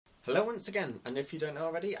Hello once again, and if you don't know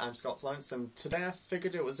already, I'm Florence, and today I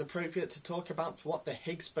figured it was appropriate to talk about what the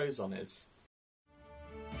Higgs boson is.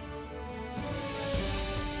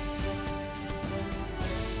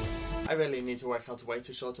 I really need to work out a way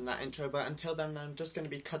to shorten that intro, but until then I'm just going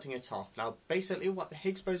to be cutting it off. Now basically what the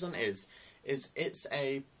Higgs boson is it's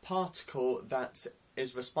a particle that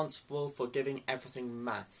is responsible for giving everything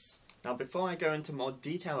mass. Now before I go into more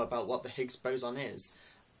detail about what the Higgs boson is,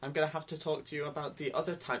 I'm going to have to talk to you about the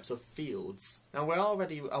other types of fields. Now we're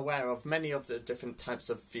already aware of many of the different types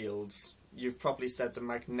of fields. You've probably said the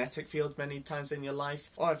magnetic field many times in your life,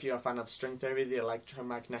 or if you're a fan of string theory, the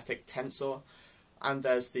electromagnetic tensor. And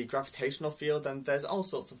there's the gravitational field, and there's all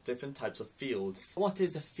sorts of different types of fields. What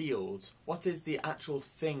is a field? What is the actual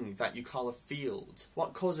thing that you call a field?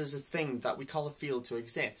 What causes a thing that we call a field to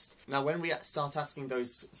exist? Now when we start asking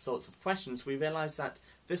those sorts of questions, we realise that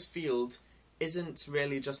this field isn't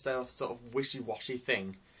really just a sort of wishy-washy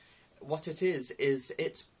thing. What it is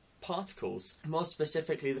it's particles. More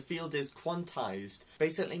specifically, the field is quantized,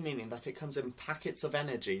 basically meaning that it comes in packets of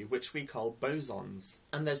energy, which we call bosons.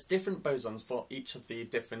 And there's different bosons for each of the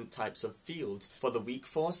different types of field. For the weak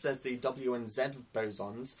force, there's the W and Z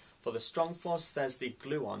bosons. For the strong force, there's the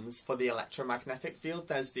gluons. For the electromagnetic field,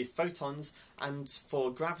 there's the photons. And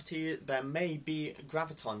for gravity, there may be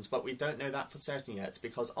gravitons, but we don't know that for certain yet,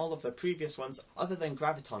 because all of the previous ones, other than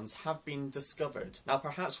gravitons, have been discovered. Now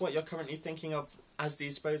perhaps what you're currently thinking of as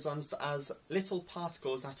these bosons as little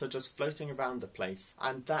particles that are just floating around the place.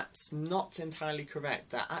 And that's not entirely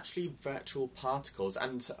correct. They're actually virtual particles,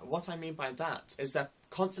 and what I mean by that is they're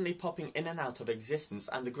constantly popping in and out of existence,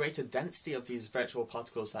 and the greater density of these virtual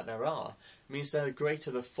particles that there are means the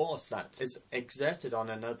greater the force that is exerted on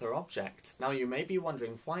another object. Now you may be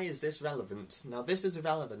wondering, why is this relevant? Now this is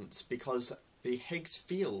relevant because the Higgs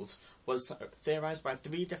field was theorized by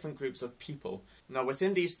three different groups of people. Now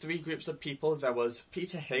within these three groups of people there was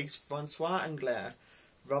Peter Higgs, Francois Englert,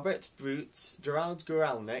 Robert Brute, Gerald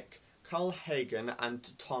Guralnick, Carl Sagan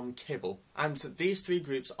and Tom Kibble. And these three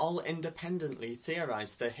groups all independently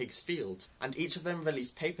theorised the Higgs field, and each of them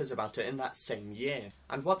released papers about it in that same year.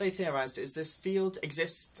 And what they theorised is this field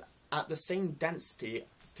exists at the same density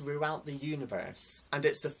throughout the universe, and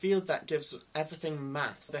it's the field that gives everything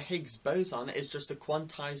mass. The Higgs boson is just a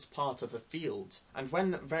quantized part of a field, and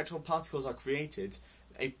when virtual particles are created,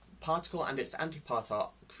 a particle and its antipart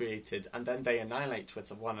are created, and then they annihilate with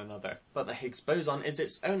one another. But the Higgs boson is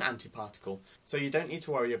its own antiparticle, so you don't need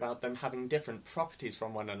to worry about them having different properties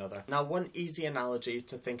from one another. Now one easy analogy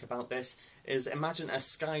to think about this is, imagine a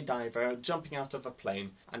skydiver jumping out of a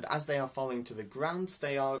plane, and as they are falling to the ground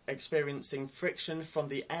they are experiencing friction from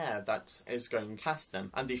the air that is going past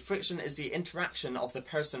them, and the friction is the interaction of the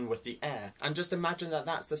person with the air. And just imagine that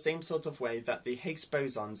that's the same sort of way that the Higgs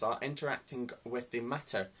bosons are interacting with the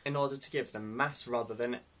matter in order to give them mass rather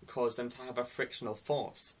than cause them to have a frictional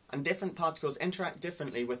force. And different particles interact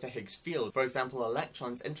differently with the Higgs field. For example,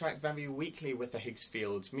 electrons interact very weakly with the Higgs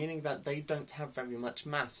field, meaning that they don't have very much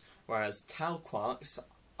mass, whereas tau quarks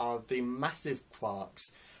are the massive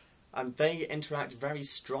quarks, and they interact very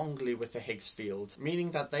strongly with the Higgs field,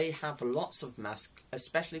 meaning that they have lots of mass,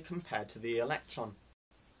 especially compared to the electron.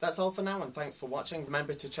 That's all for now, and thanks for watching.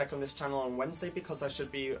 Remember to check on this channel on Wednesday, because I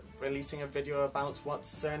should be releasing a video about what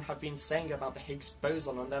CERN have been saying about the Higgs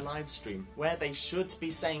boson on their live stream, where they should be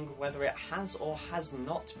saying whether it has or has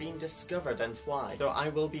not been discovered and why. So I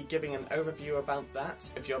will be giving an overview about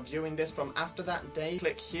that. If you're viewing this from after that day,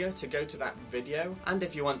 click here to go to that video. And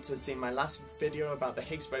if you want to see my last video about the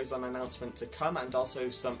Higgs boson announcement to come, and also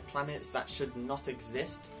some planets that should not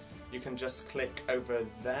exist, you can just click over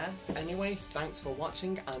there. Anyway, thanks for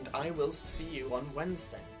watching, and I will see you on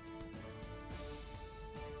Wednesday.